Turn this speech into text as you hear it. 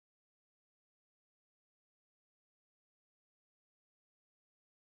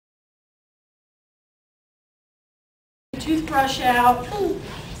toothbrush out.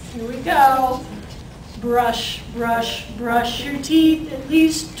 Here we go. Brush, brush, brush your teeth at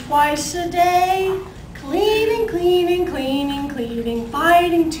least twice a day. Cleaning, cleaning, cleaning, cleaning,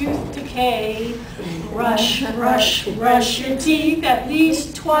 fighting tooth decay. Brush, brush, brush your teeth at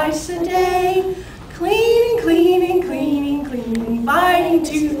least twice a day. Cleaning, cleaning, cleaning, cleaning, fighting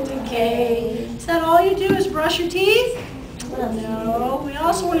tooth decay. Is that all you do is brush your teeth? No, we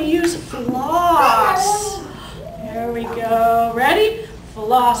also want to use floss. There we go. Ready?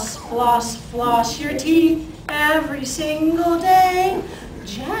 Floss, floss, floss your teeth every single day.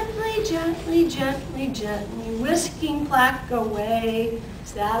 Gently, gently, gently, gently, whisking plaque away.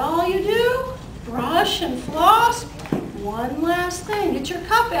 Is that all you do? Brush and floss? One last thing. Get your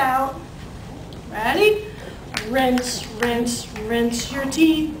cup out. Ready? Rinse, rinse, rinse your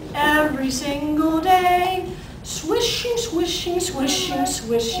teeth every single day. Swishing, swishing, swishing,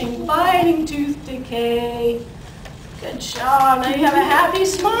 swishing, fighting tooth decay. Good job. Now you have a happy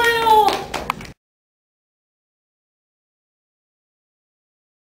smile.